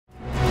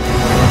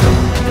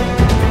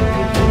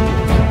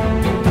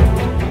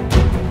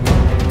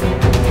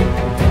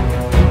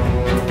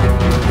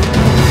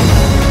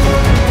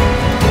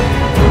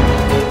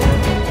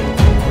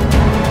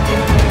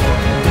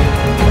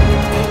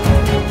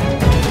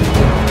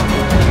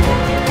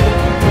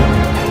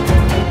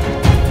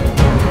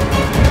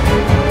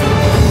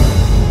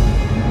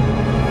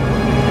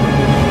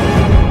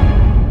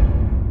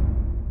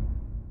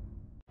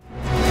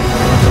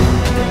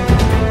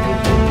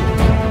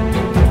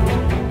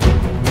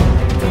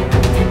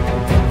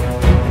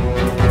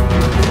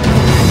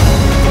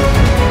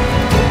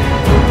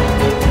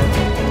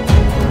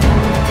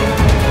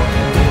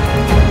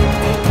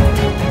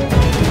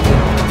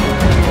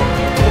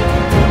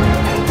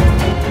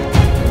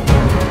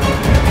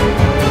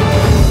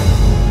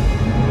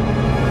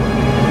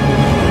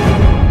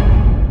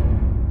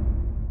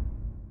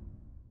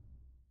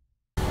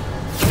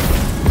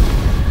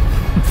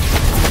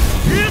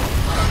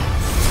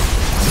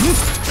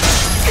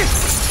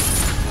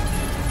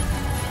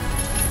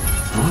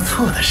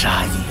错的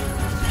杀意，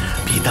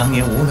比当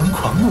年无能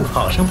狂怒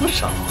好上不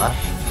少啊！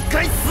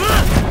该死！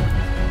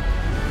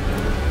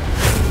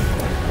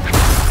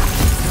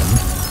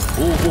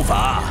护护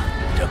法，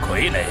这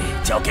傀儡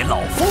交给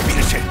老夫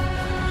便是。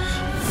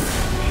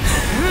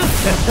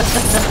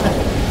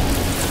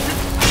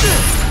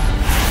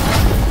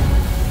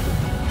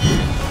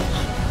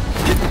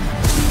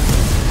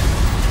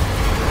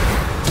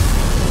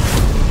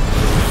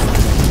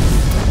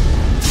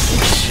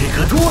时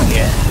隔多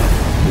年，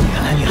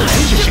原来你还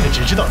只是个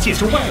只知道借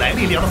助外来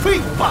力量的废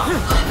物罢了。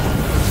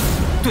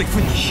对付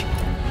你，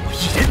我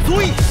一人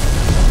足矣。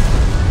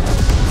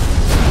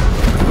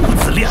如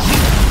此靓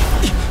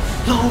丽，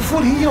老夫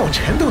连药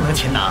尘都能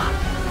擒拿，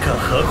更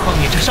何况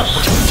你这尚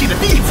不成器的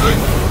弟子？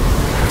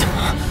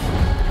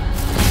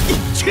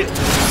去！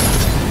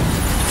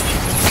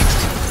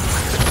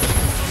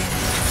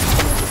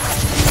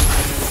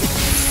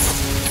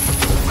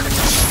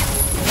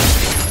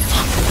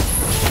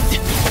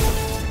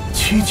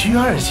区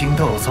2星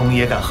斗宗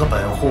也敢和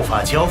本护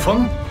法交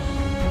锋，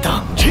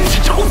当真是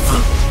找死！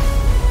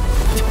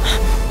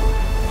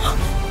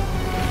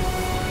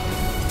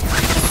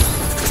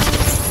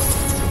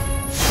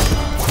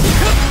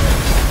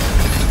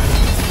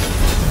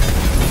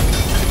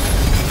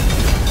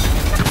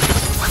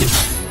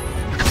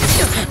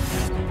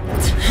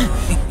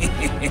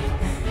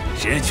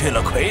失去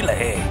了傀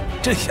儡，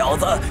这小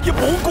子也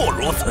不过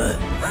如此。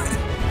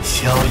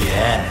萧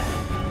炎，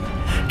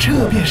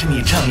这便是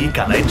你仗义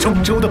赶来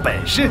中州的本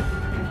事？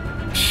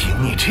凭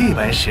你这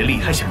般实力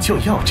还想救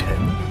药尘，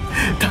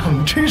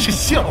当真是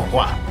笑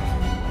话。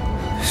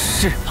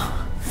是吗？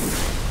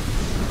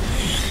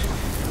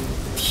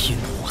天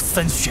火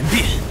三玄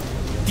变，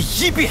第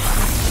1变，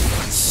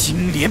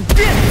青莲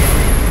变。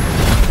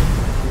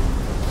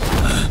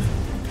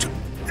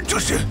这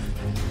是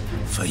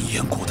焚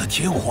炎谷的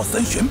天火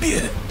三玄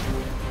变。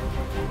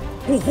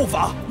护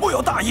法莫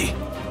要大意，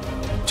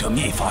这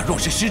秘法若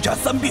是施展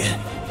3遍，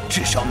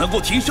至少能够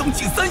提升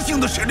近3星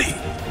的实力。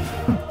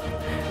哼，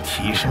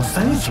提升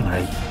3星而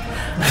已，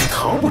还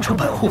逃不出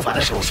本护法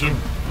的手心。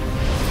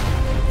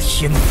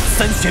天火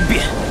三玄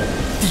变，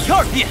第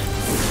2变，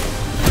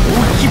无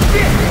一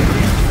变。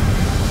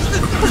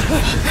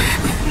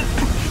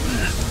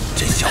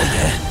这萧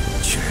炎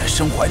居然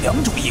身怀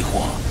2种异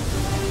火，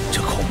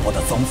这恐怖的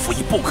增幅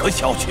已不可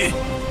小觑。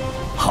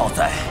好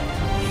在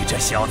以这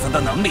小子的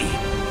能力，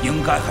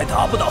应该还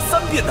达不到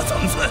3变的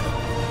层次。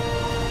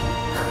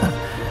哼，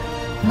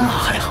那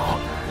还好，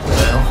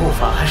本护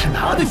法还是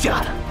拿得下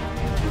的。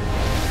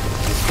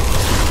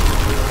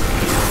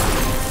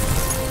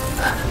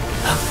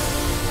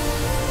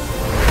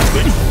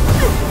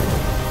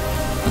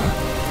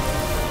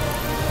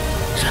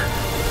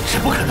这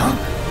不可能！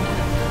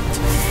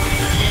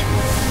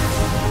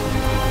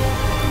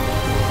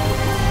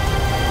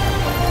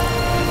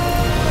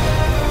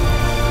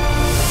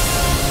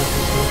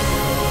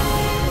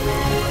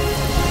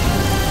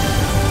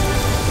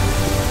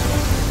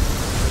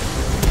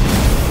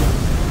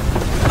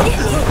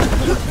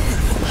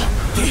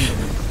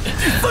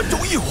第3种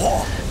异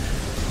火，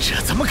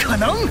这怎么可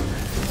能？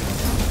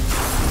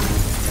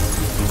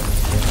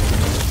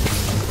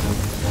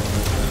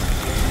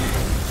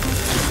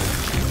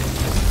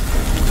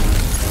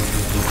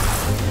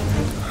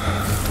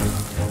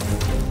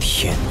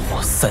天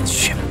火三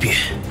玄变，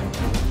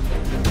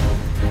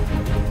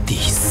第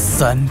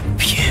3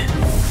变。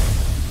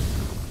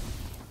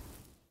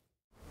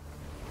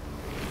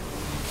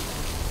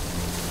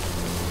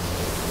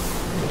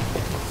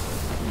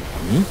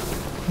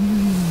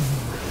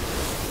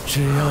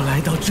只要来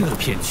到这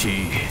片区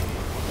域，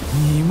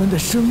你们的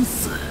生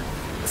死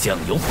将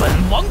由本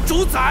王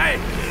主宰。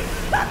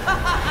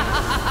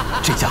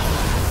这家伙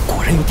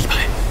果然有底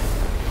牌。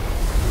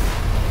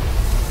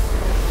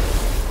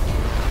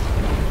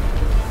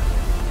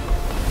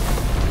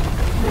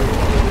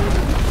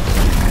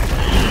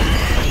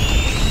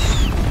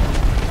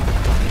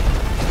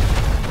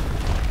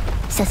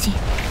小心，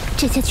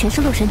这些全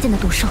是洛神剑的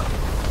毒兽。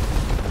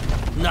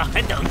那还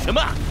等什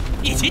么？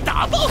一起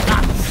打爆他！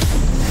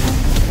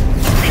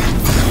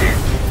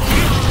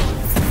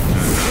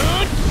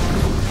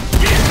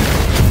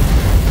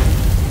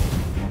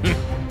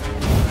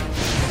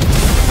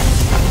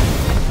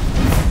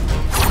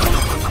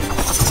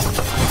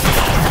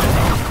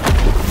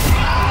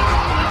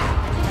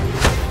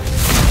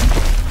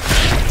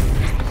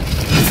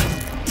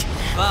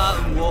犯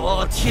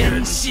我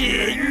天蝎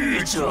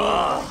域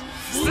者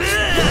死！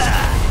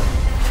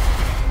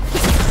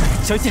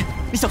小仙，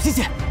你小心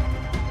些！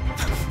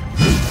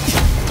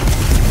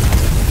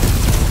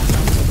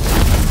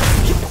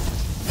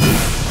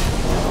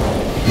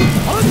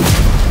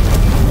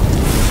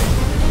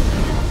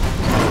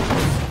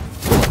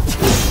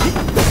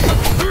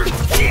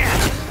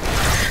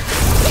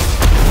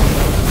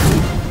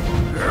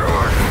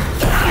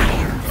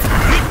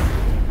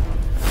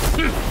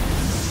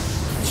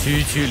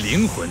区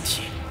灵魂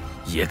体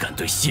也敢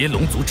对蝎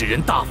龙族之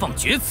人大放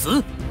厥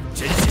词，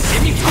真是邪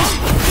命之徒！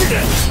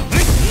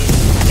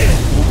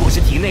不过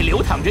是体内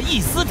流淌着一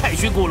丝太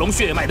虚古龙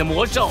血脉的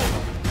魔兽，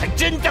还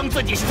真当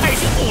自己是太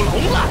虚古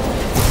龙了。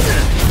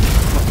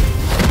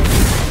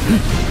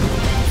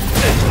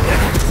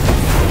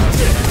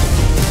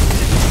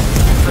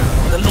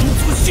我的龙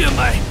族血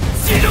脉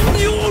岂容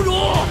你侮辱？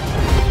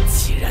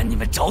既然你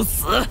们找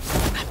死，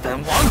本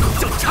王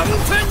就成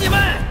全你们！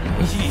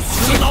一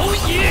群蝼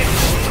蚁！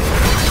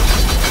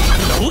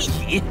蝼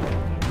蚁？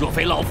若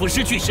非老夫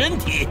失去身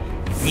体，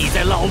你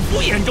在老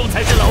夫眼中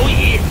才是蝼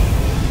蚁。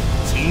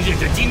今日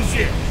这精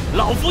血，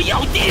老夫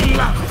要定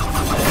了！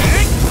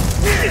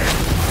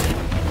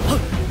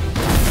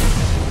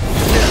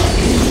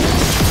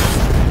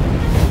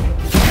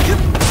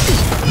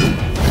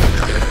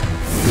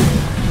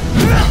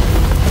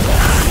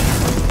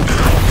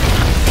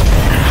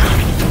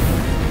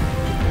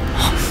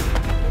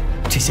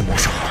这些魔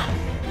兽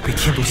被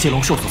天毒蝎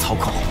龙兽所操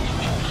控，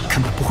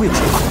根本不会有什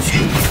么恐惧。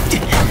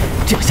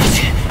这样下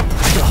去，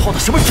不知道耗到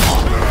什么时候。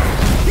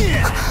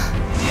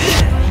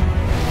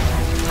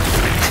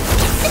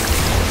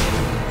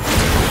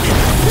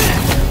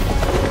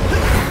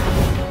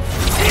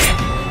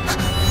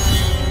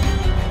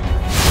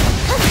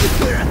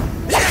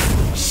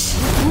食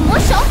毒魔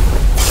手。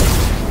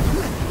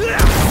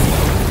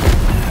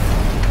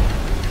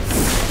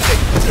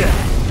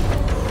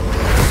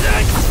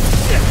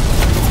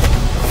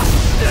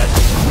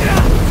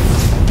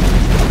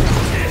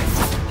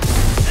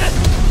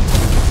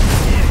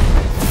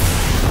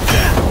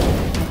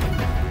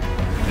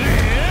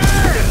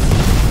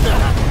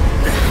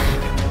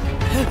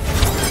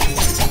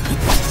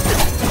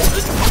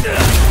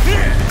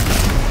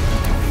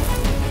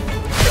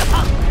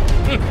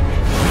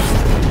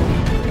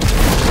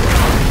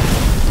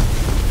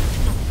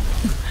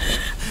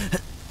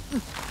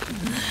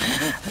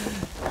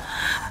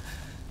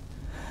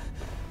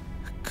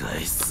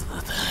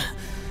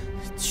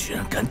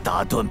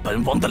 打断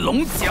本王的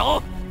龙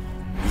角，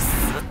你死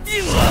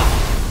定了！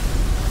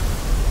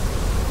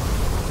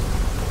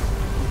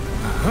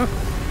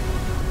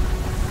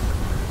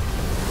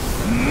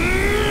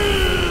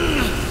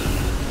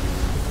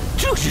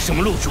这是什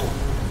么路数？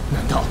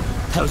难道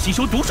他要吸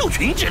收毒兽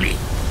群之力？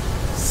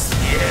血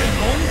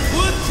龙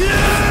吞天！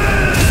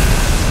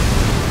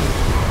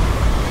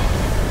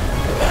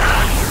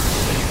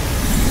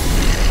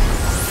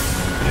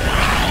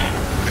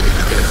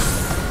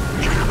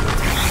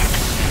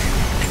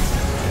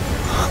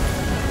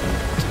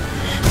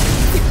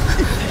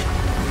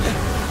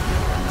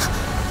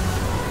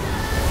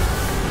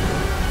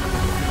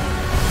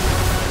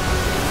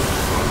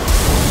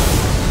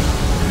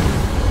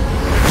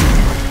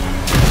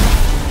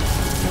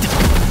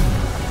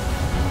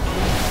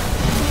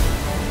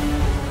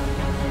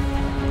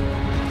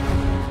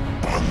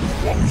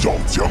 要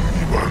将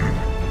你们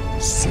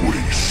碎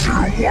尸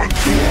万段！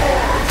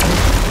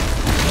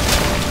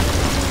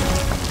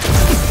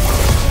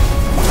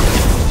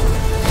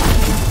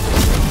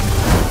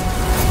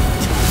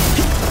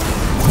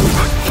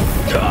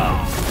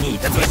你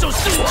的对手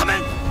是我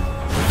们！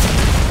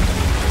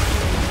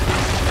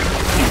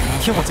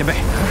天火前辈，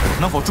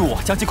能否助我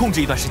将其控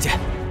制一段时间？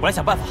我来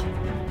想办法。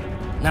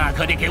那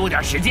可得给我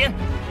点时间。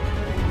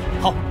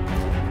好。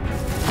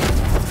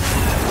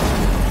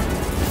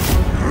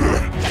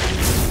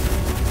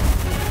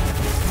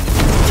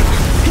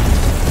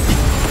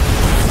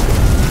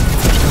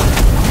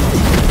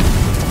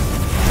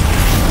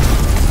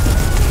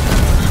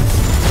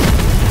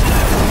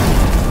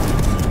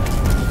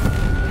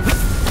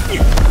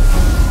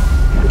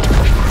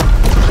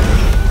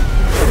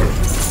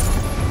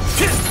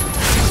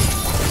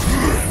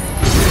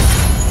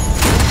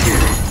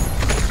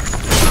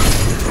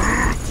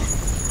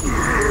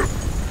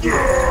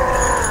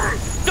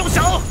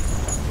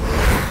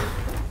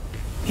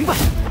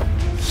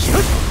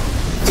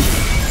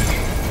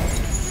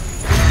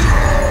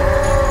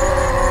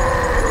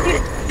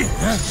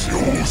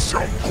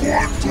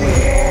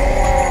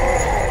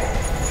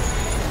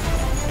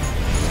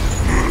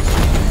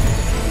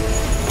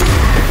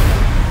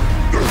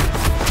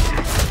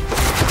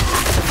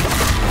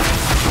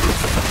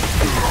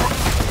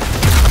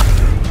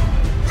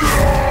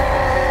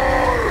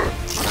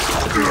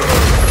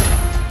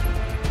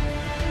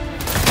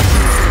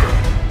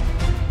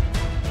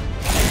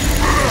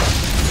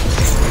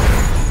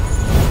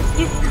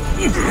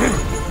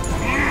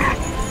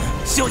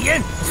 萧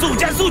炎，速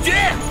战速决！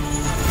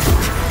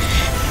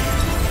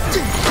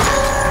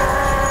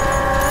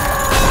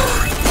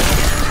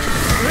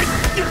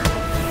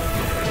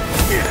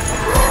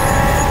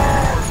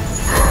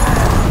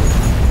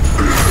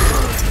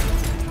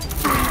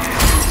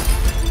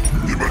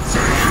你们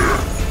今日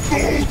都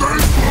得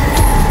死！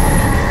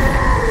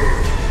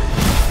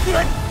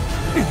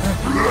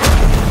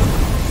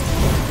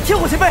天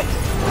火前辈。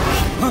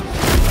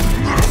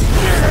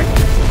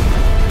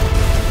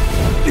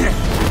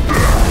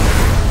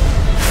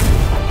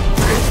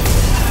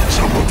 这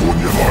么多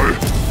年来，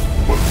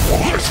本王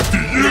还是第一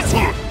次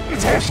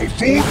遭受如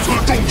此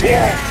重创。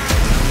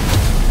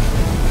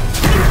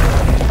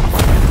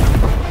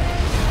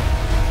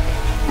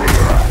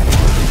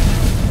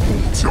不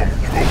将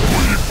你们灰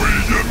飞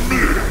烟灭，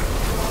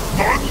难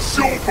消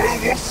本王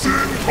心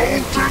逃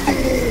之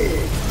路。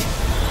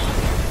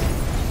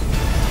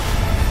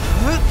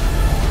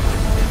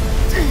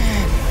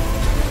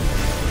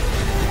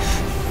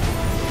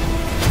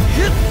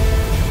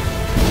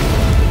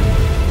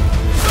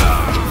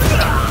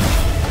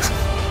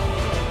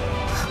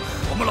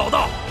我们老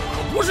大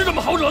可不是这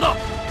么好惹的。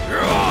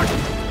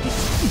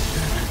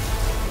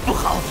不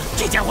好，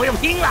这家伙要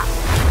拼了！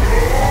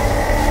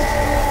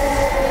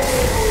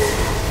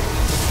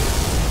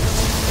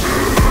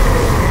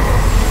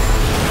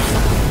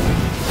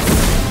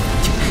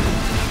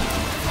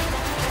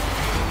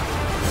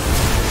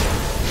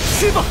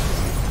去吧，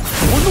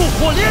火怒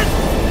火莲！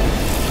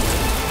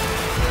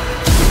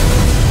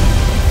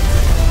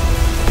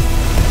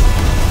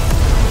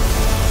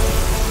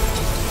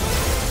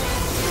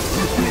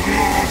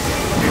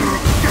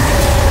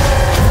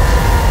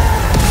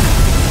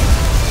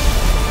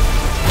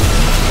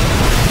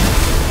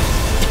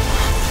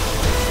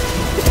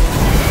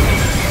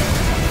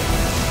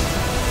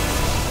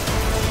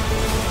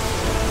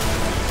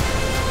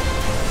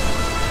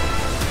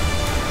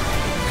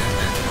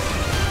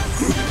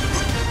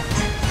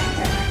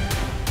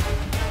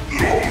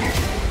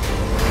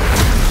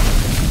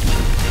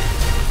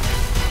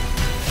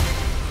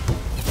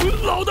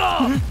老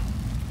大，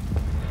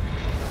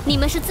你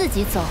们是自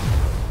己走，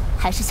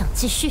还是想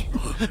继续？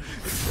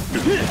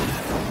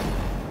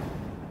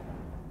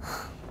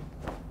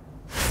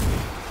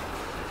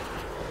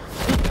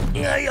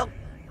哎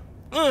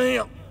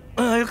呀，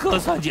可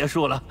算结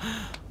束了！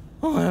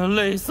哎呀，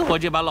累死我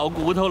这把老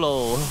骨头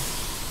喽！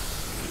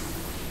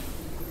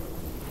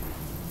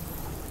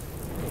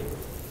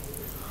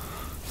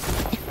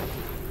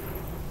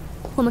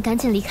我们赶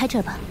紧离开这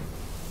儿吧，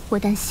我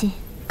担心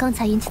刚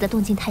才引起的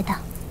动静太大，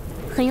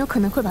很有可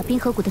能会把冰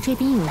河谷的追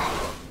兵引来。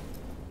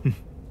嗯，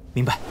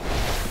明白。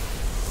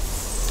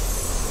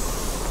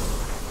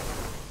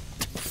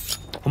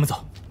我们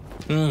走。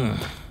嗯。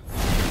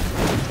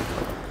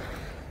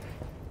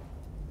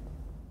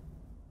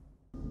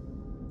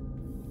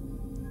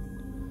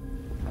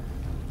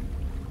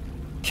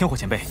天火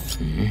前辈，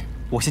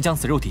我先将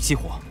此肉体激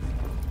活，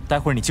待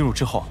会儿你进入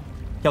之后，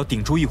要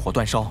顶住异火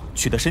煅烧，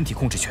取得身体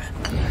控制权，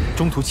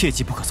中途切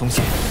记不可松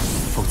懈，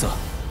否则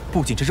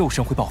不仅这肉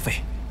身会报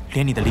废，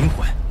连你的灵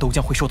魂都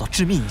将会受到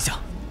致命影响。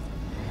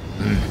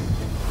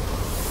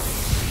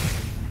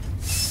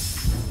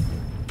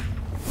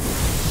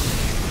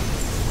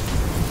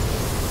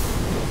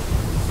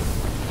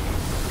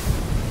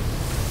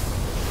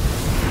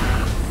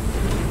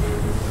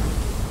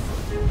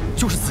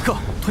就是此刻，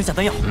吞下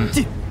丹药，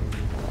进。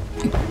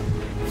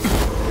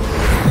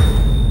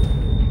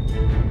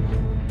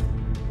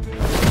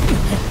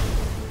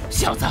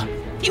小子，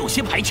有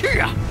些排斥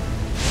啊！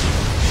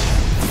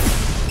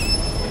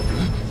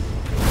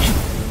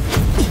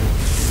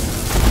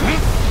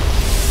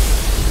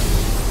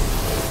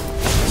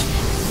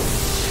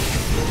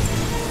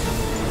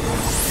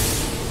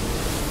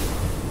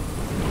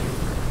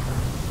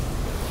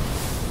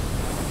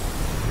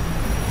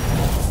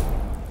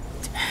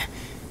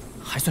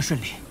还算顺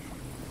利，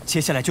接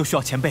下来就需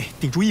要前辈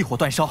顶住异火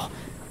煅烧，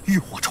浴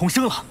火重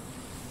生了。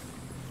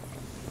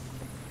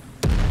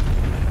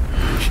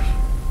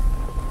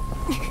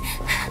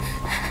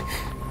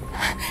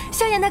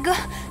萧炎大哥，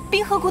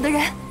冰河谷的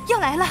人要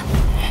来了。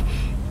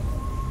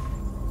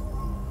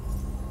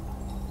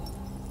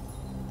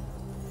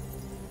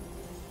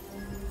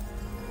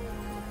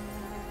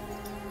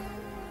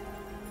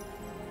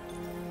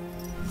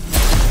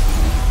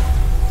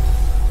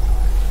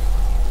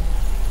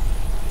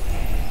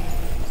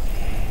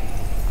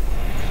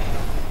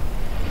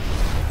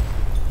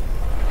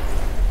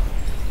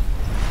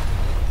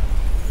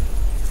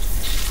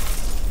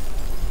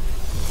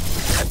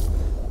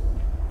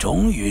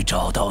终于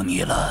找到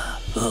你了，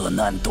恶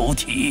难毒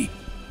体。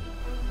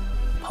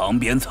旁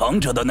边藏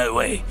着的那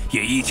位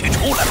也一起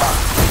出来吧。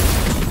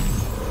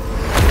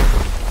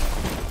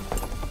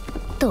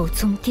斗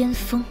宗巅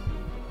峰，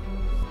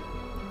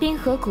冰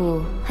河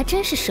谷还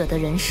真是舍得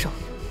人手。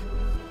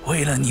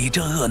为了你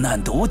这恶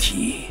难毒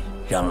体，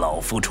让老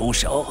夫出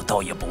手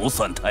倒也不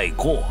算太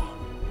过。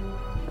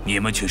你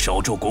们去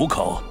守住谷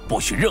口，不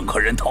许任何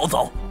人逃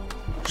走。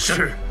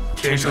是，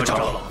天社长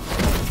老。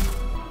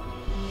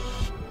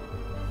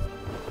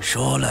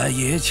说来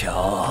也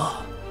巧，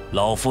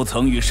老夫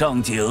曾与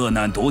上界恶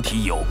难毒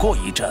体有过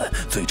一战，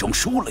最终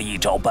输了一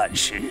招半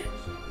时。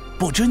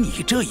不知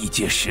你这一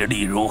届实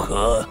力如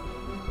何？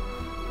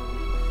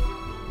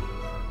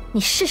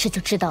你试试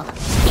就知道了。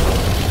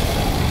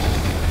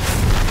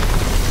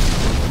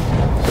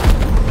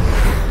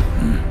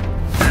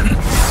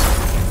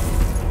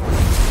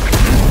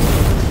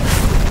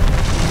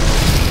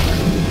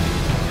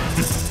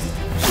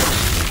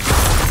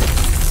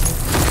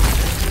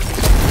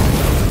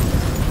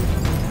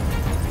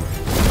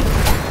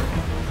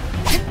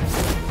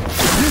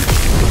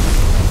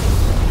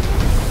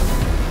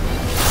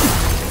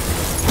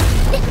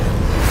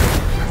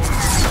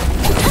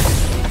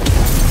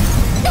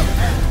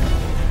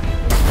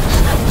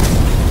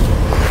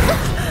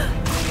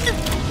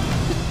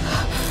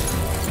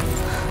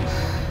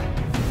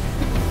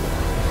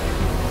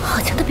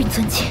强的禀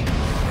尊姐。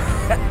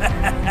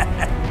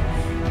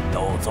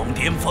斗宗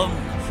巅峰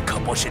可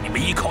不是你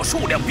们依靠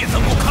数量便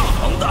能够抗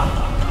衡的。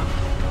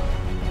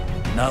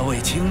那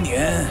位青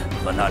年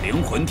和那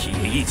灵魂体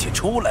也一起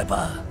出来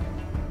吧，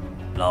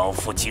老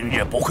夫今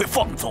日不会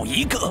放走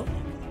一个。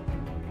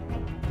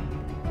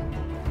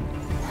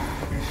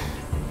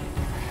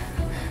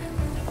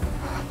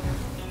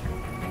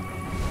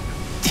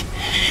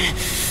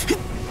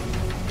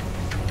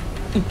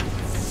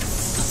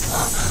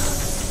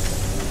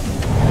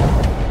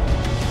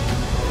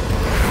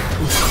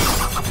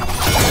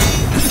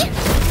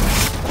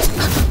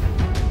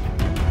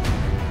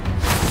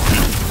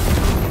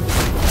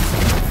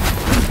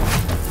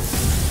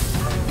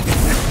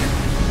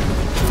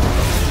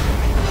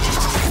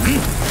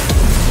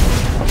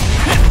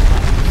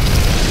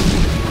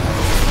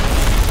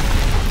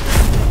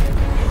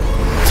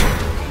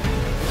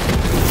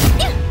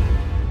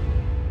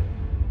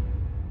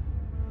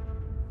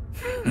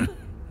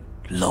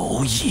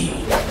蝼蚁。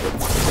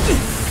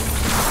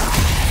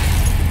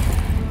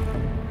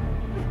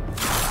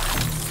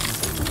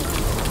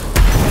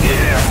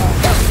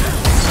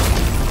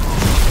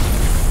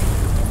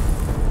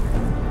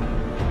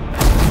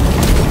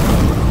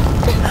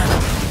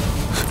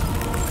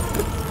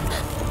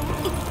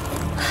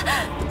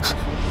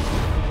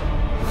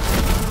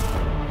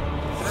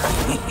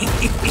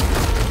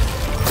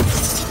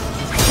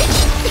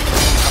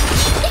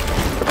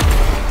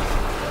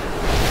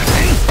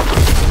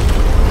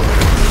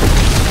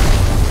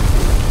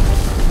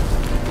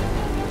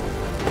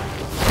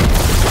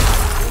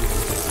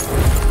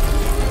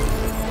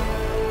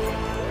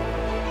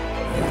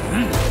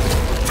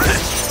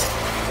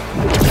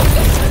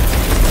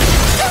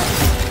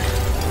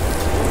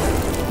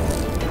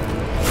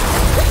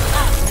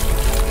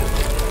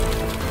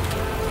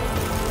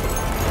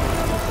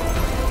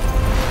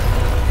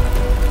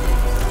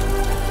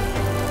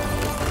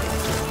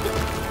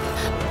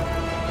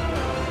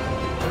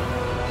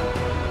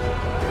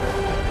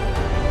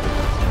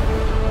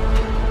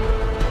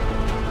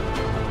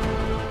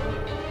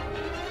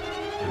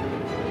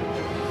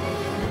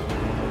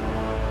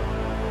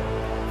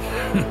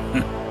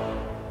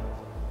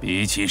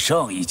比起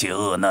上一届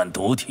恶难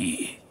毒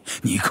体，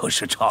你可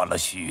是差了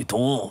许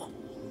多。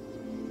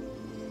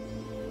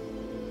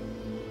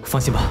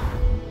放心吧，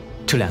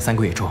这2-3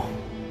个月中，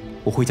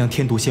我会将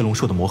天毒蝎龙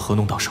兽的魔核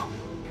弄到手，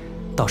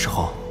到时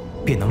候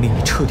便能令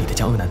你彻底的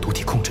将恶难毒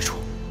体控制住。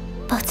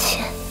抱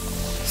歉，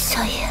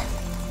萧炎，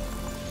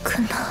可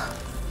能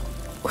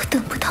我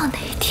等不到那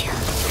一天。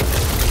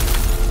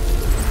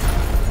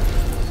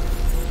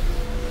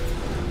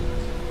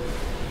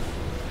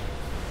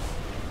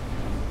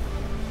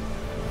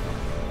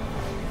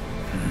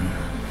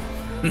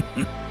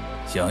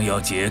想要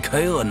解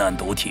开恶难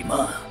毒体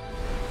吗？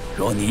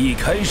若你一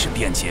开始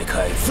便解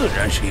开，自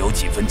然是有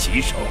几分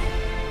棘手。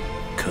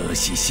可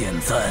惜现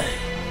在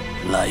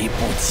来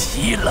不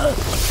及了。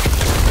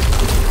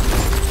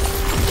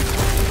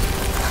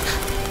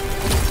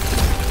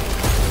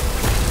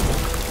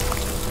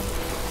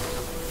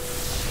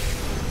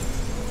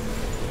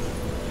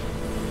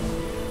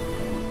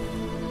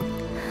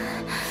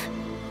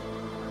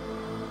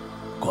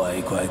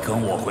乖乖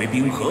跟我回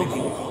冰河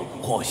谷，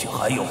或许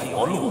还有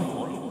活路。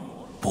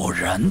不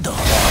然的话，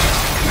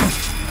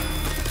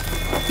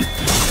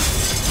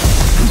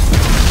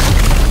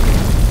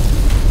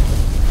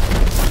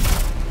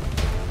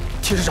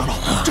天使长老，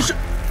这是……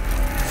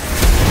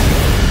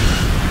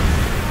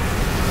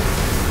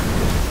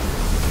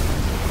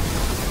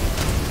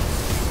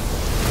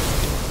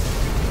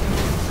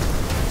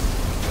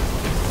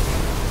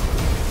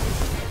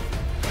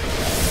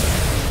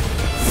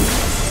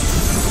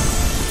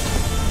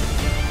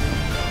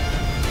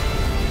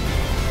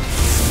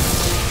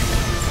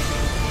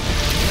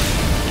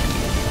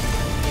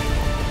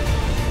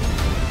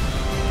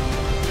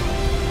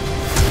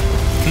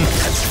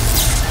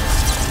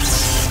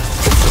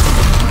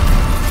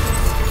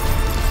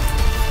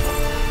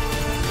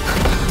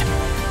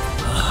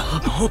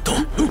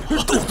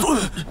斗尊，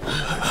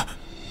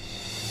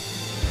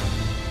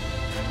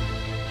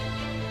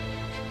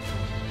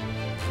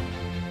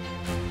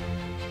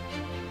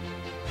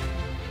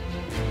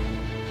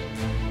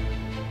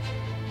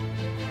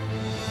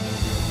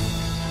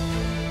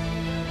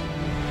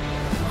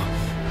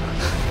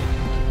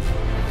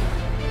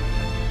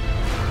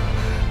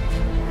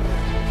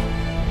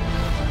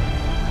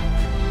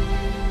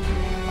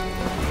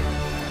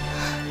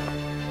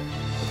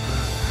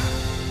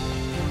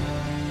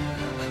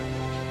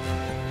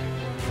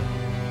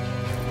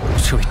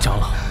这位长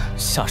老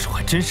下手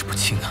还真是不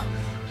轻啊！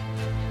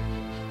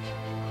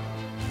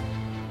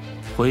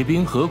回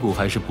冰河谷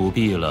还是不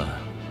必了，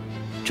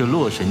这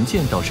洛神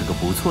剑倒是个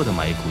不错的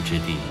埋伏之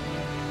地，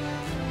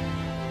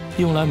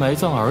用来埋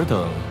葬尔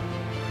等，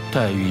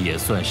待遇也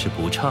算是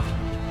不差。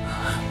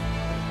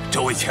这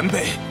位前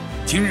辈，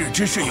今日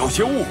之事有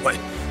些误会，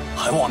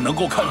还望能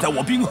够看在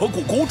我冰河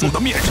谷谷主的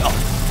面上。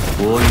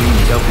我与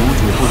你家谷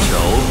主不熟。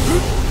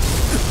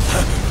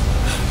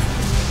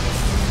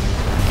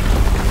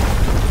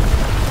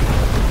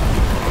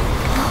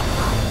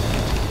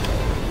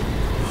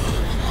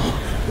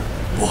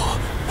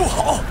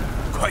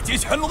级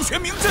潜龙玄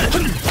冥阵。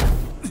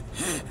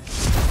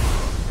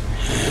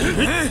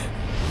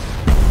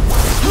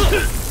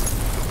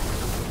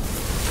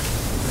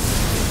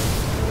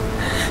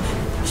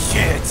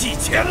血祭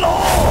潜龙。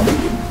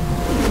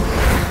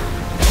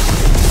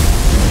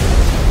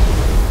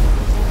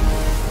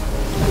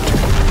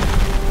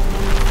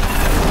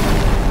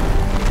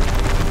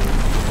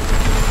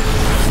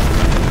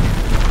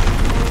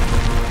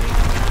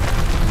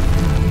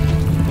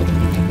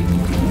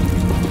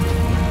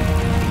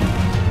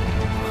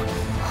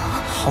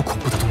 好恐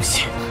怖的东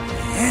西！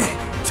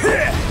去！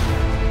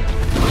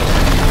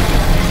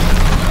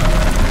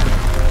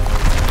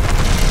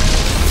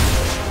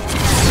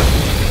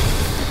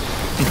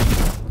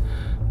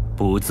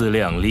不自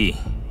量力。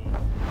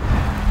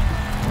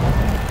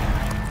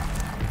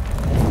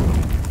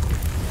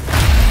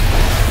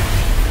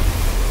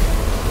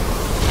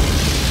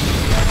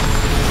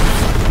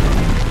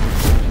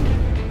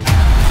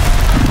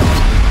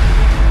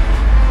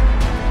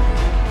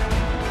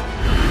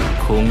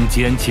空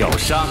间绞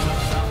杀。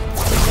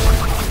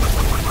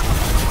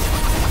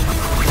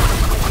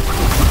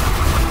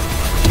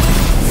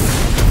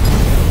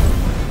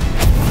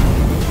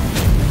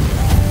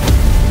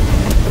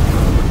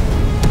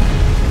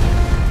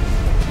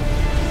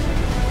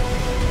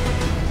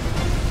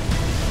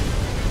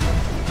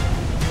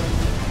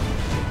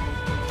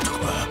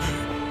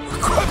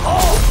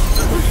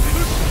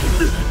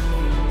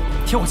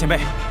 天火前辈，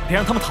别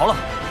让他们逃了。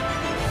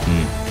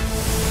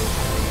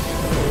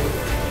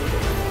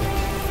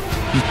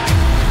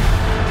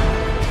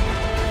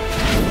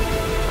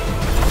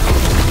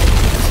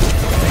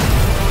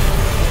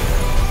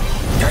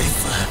该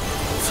死！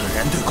此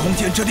人对空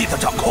间之力的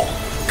掌控，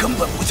根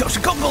本不像是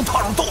刚刚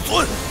踏入斗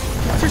尊。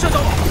师兄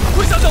长老，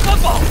快想想办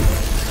法！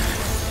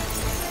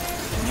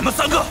你们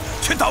3个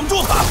去挡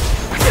住他！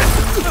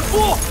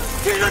不，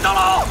天元长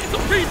老，你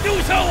总可以丢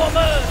下我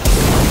们！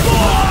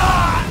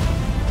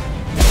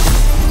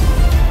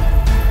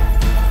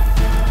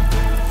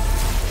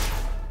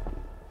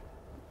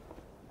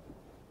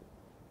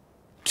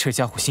 这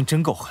家伙心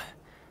真够狠，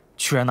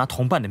居然拿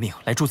同伴的命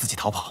来助自己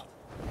逃跑。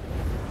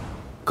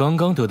刚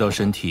刚得到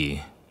身体，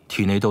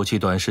体内斗气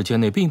短时间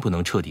内并不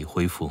能彻底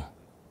恢复，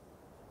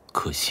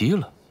可惜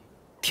了。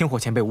天火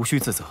前辈无需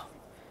自责，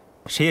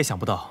谁也想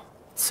不到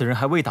此人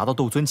还未达到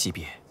斗尊级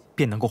别，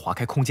便能够划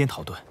开空间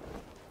逃遁。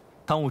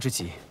当务之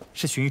急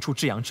是寻一处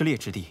至阳至烈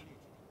之地，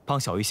帮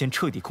小鱼仙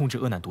彻底控制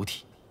恶难毒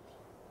体。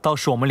到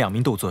时我们2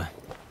名斗尊，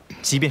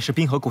即便是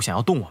冰河谷想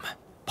要动我们，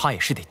怕也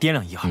是得掂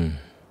量一二。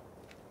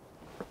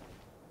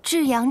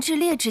至阳至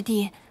烈之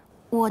地，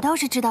我倒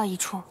是知道一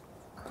处。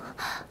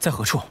在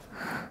何处？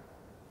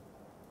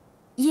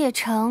叶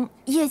城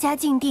叶家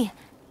禁地，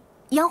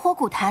阳火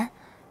古潭。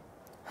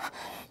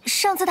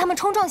上次他们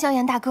冲撞萧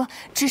炎大哥，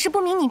只是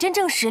不明你真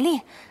正实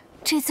力。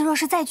这次若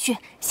是再去，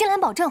仙兰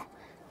保证，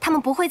他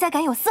们不会再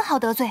敢有丝毫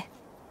得罪。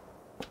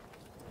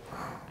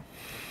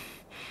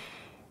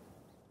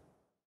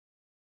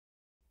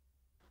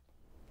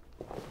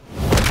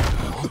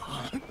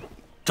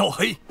赵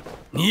黑，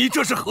你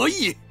这是何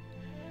意？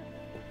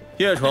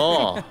 叶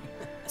虫，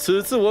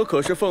此次我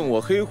可是奉我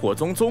黑火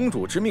宗宗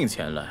主之命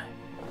前来，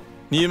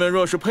你们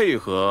若是配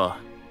合，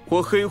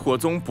我黑火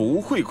宗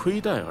不会亏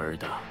待尔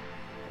的，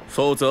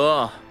否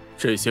则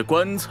这些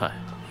棺材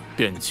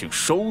便请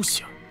收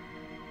下。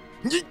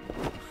你，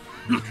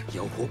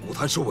阳火古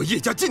潭是我叶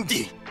家禁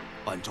地，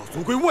按照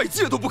族规外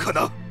界都不可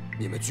能，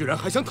你们居然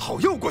还想讨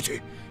要过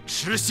去，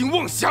痴心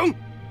妄想！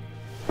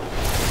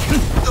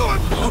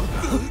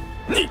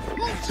你，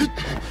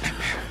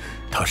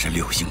他是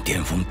6星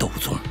巅峰斗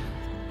宗。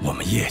 我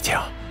们叶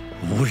家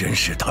无人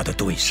是他的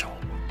对手。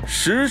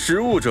识时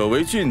务者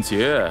为俊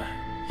杰，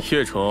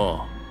叶虫，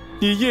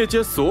你叶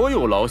家所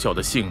有老小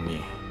的性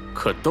命，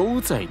可都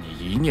在你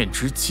一念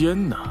之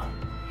间呢。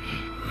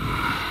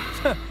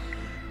哼，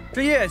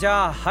这叶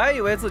家还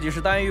以为自己是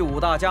丹域5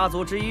大家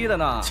族之一的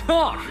呢。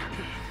就是，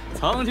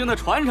曾经的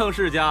传承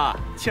世家，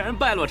竟然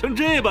败落成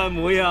这般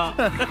模样。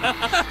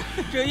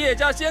这叶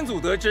家先祖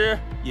得知，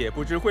也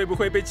不知会不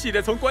会被气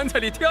得从棺材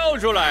里跳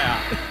出来啊！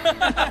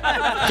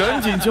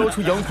赶紧交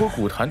出阳火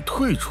古潭，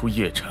退出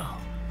叶城，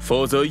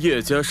否则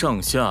叶家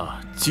上下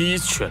鸡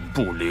犬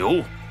不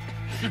留。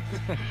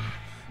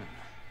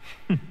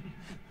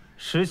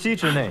10息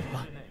之内，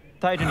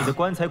带着你的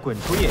棺材滚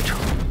出叶城，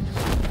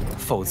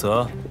否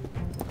则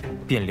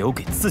便留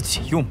给自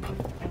己用吧。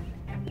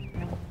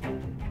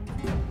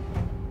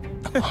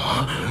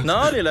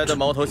哪里来的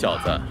毛头小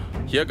子，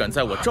也敢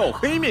在我赵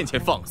黑面前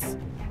放肆！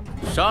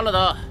杀了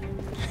他！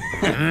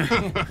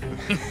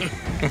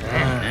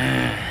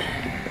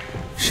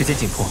时间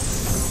紧迫，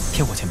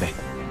天火前辈，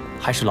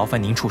还是劳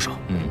烦您出手。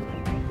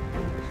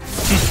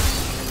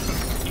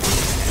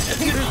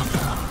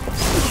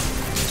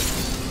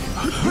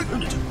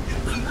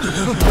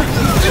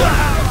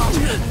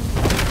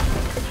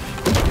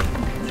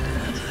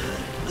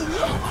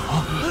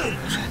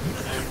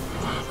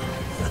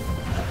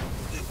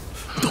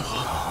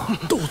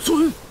斗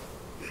尊，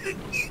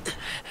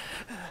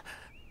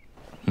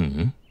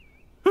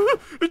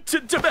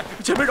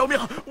前辈饶命，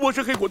我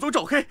是黑火宗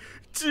赵黑，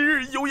今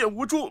日有眼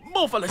无珠，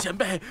冒犯了前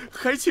辈，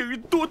还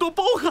请多多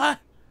包涵。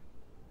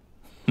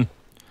哼，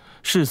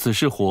是死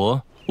是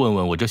活，问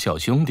问我这小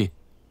兄弟。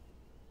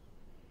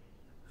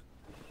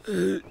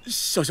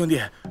小兄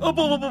弟，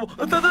不，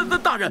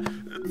大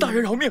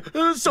人饶命，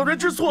小人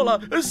知错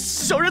了，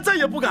小人再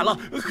也不敢了，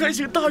还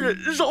请大人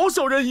饶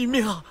小人一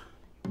命。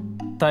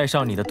带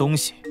上你的东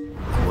西，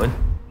滚！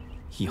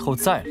以后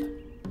再来，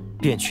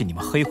便去你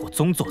们黑火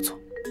宗坐坐。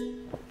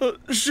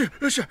是，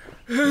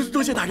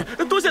多谢大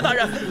人，多谢大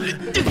人。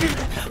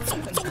走，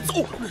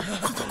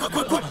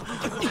快！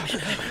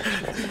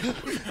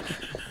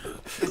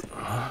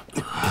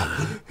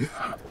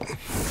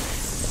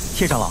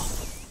叶长老，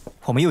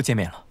我们又见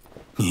面了。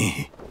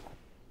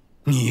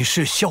你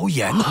是萧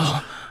炎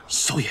啊？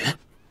萧炎，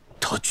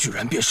他居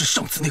然便是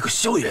上次那个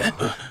萧炎。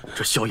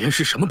这萧炎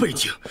是什么背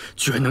景？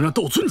居然能让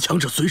斗尊强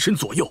者随身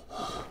左右？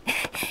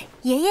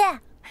爷爷，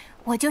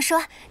我就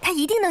说他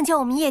一定能救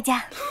我们叶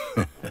家。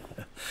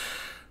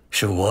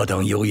是我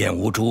等有眼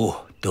无珠，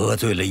得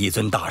罪了一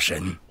尊大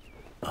神。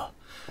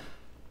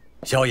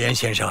萧炎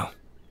先生，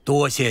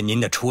多谢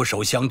您的出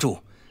手相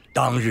助。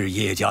当日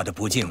叶家的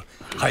不敬，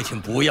还请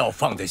不要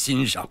放在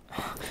心上。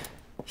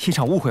一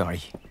场误会而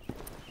已。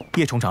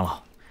叶崇长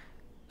老，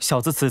小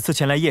子此次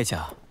前来叶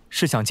家，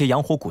是想借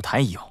阳火古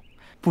坛一游，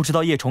不知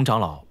道叶崇长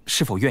老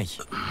是否愿意？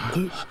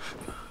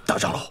大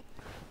长老，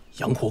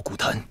阳火古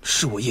坛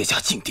是我叶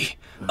家禁地，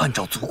按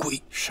照族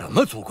规。什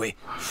么族规？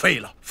废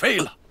了！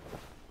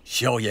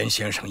萧炎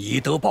先生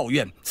以德报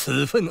怨，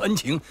此份恩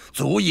情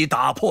足以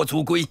打破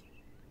族规。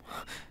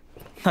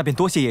那便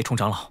多谢叶崇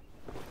长老。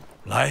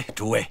来，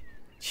诸位，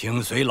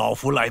请随老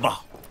夫来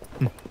吧。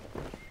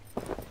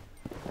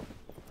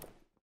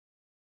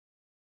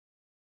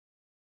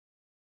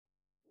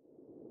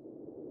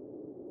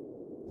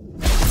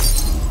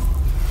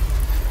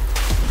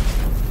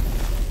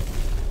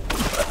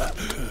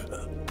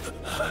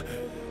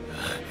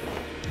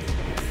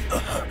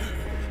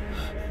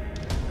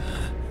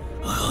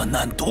恶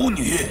难独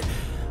女，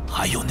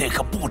还有那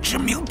个不知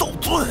名斗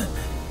尊，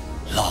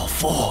老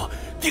夫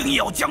定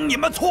要将你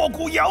们挫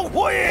骨扬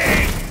灰！